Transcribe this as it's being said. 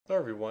Hello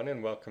everyone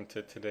and welcome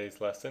to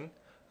today's lesson.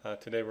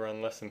 Today we're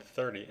on lesson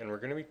 30 and we're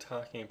going to be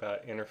talking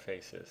about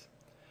interfaces.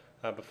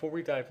 Before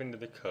we dive into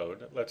the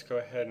code, let's go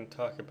ahead and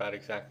talk about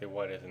exactly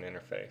what is an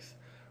interface.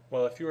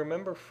 Well, if you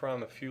remember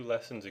from a few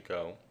lessons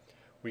ago,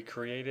 we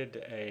created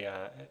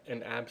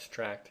an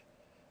abstract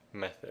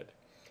method.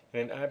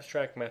 And an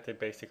abstract method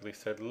basically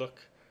said,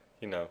 look,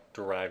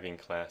 deriving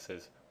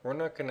classes, we're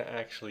not going to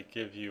actually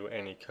give you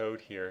any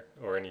code here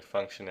or any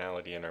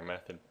functionality in our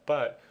method,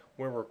 but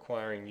we're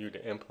requiring you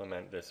to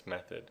implement this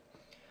method.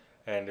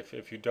 And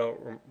if you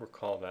don't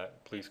recall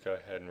that, please go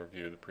ahead and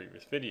review the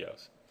previous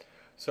videos.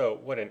 So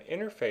what an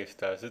interface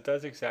does, it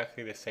does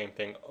exactly the same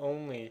thing,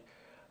 only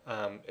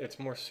it's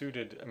more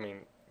suited,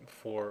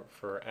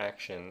 for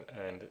action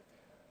and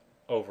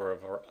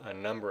over a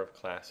number of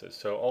classes.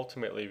 So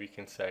ultimately we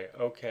can say,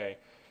 okay,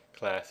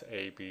 class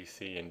A, B,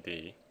 C, and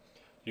D,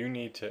 you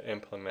need to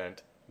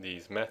implement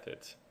these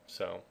methods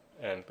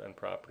and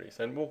properties.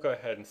 And we'll go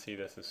ahead and see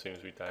this as soon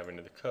as we dive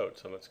into the code.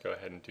 So let's go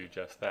ahead and do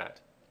just that.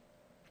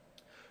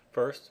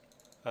 First,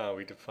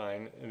 we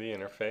define the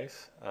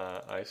interface,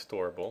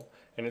 iStorable,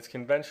 and it's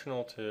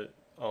conventional to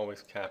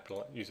always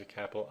use a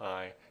capital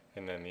I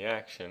and then the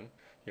action.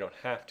 You don't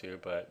have to,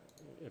 but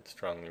it's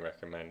strongly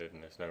recommended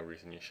and there's no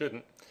reason you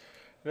shouldn't.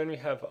 And then we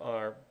have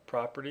our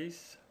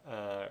properties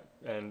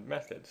and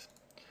methods.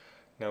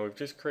 Now we've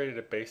just created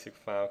a basic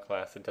file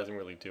class that doesn't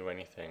really do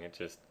anything. It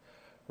just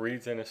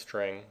reads in a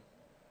string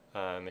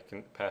and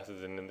it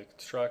passes it into the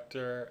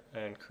constructor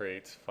and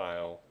creates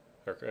file,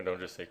 or don't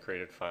just say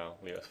created file,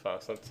 Leo's file.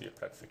 So let's see if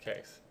that's the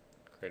case.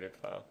 Created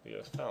file,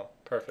 Leo's file.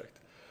 Perfect.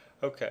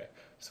 Okay,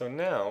 so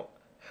now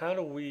how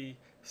do we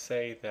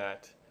say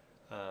that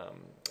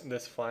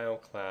this file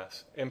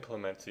class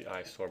implements the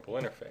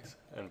iStorable interface?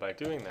 And by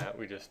doing that,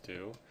 we just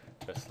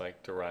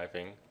like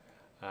deriving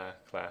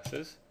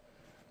classes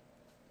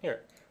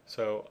here.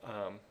 So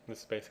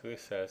this basically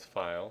says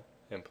file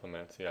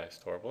implements the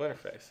iStorable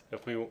interface.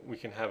 If we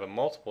can have a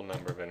multiple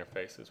number of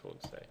interfaces, we'll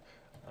say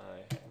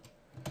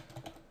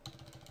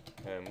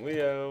I am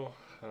Leo,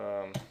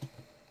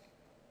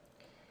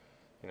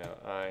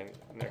 I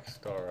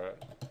next door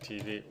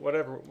TV,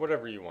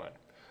 whatever you want.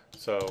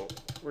 So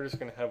we're just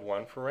going to have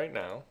one for right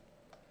now,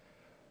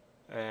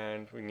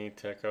 and we need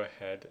to go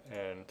ahead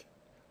and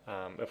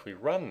if we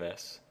run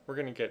this, we're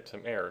going to get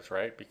some errors,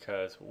 right?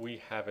 Because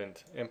we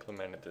haven't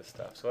implemented this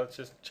stuff. So let's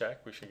just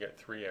check. We should get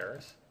 3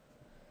 errors.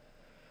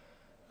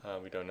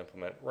 We don't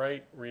implement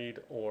write, read,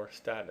 or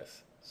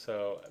status.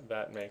 So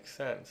that makes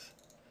sense.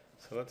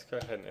 So let's go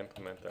ahead and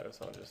implement those.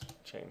 I'll just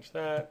change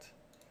that.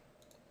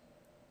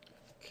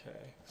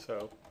 Okay,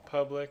 so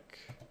public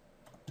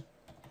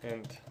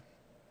int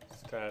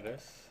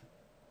status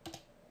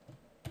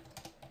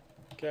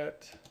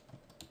get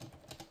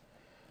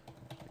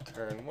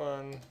return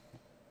 1.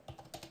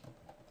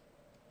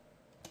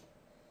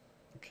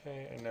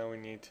 Okay, and now we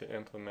need to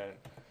implement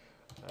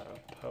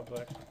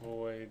public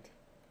void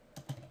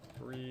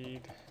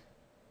read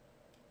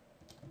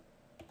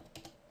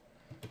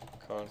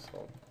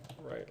console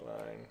write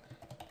line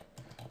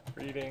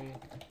reading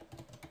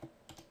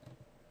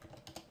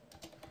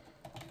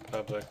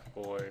public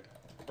void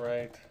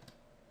write,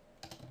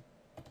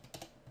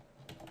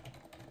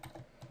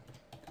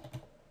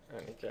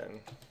 and again,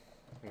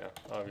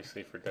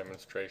 obviously for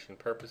demonstration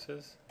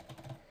purposes.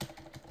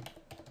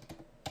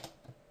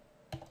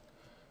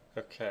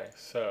 Okay,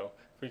 so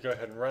if we go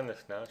ahead and run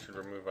this now, it should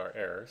remove our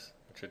errors,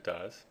 which it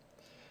does,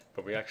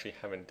 but we actually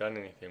haven't done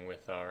anything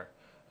with our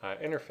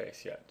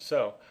interface yet.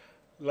 So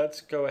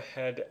let's go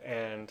ahead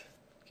and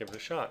give it a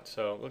shot.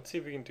 So let's see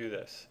if we can do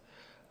this.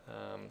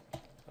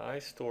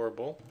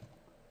 iStorable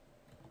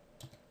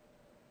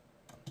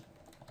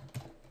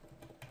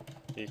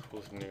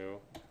equals new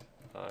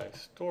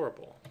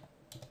iStorable.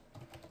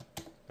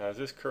 Now is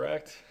this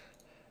correct?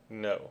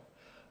 No.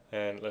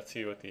 And let's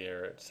see what the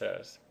error it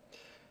says.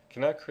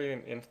 Cannot create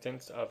an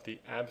instance of the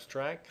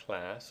abstract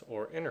class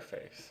or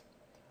interface.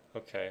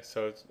 Okay,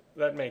 so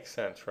that makes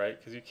sense, right?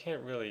 Because you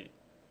can't really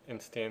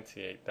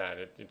instantiate that.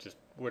 It just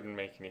wouldn't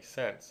make any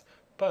sense.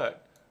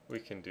 But we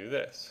can do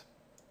this.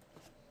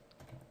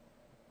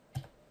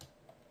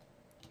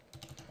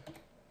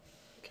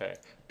 Okay,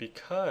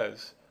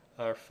 because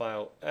our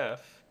file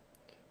F,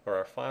 or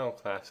our file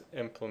class,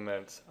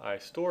 implements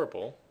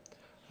iStorable,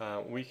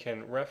 we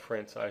can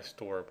reference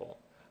iStorable.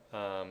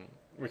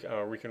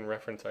 We can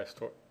reference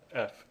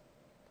F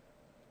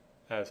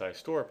as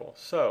iStorable.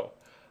 So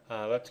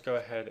let's go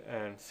ahead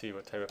and see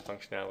what type of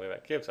functionality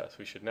that gives us.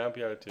 We should now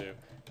be able to do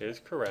is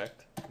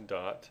correct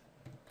dot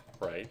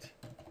write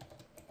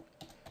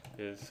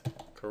is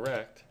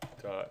correct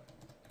dot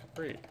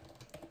read.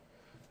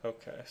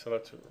 Okay, so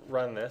let's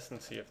run this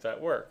and see if that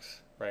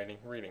works. Writing,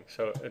 reading.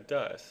 So it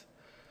does.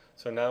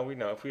 So now we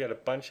know if we had a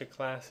bunch of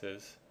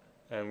classes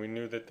and we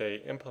knew that they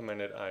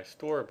implemented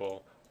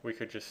iStorable, we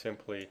could just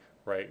simply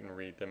write and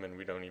read them, and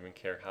we don't even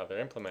care how they're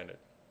implemented.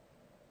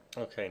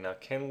 Okay, now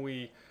can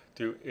we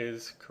do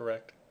is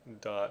correct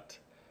dot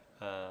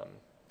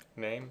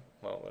name?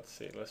 Well, let's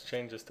see. Let's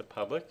change this to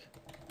public.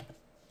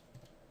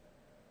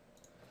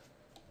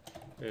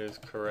 is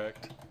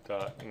correct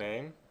dot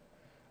name.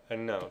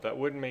 And no, that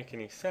wouldn't make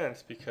any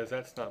sense because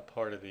that's not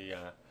part of the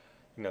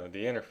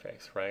the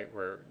interface, right?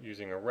 We're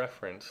using a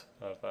reference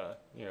of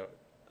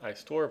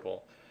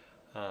iStorable,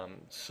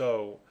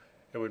 so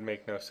it would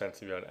make no sense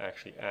to be able to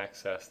actually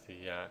access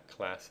the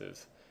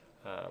classes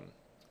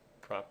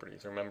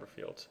properties or member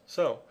fields.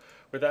 So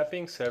with that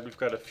being said, we've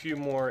got a few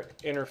more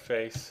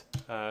interface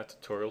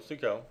tutorials to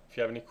go. If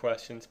you have any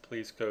questions,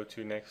 please go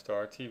to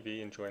Nexstar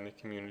TV and join the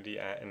community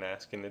and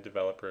ask in the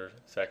developer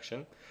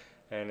section.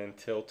 And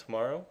until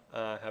tomorrow,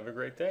 have a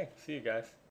great day. See you guys.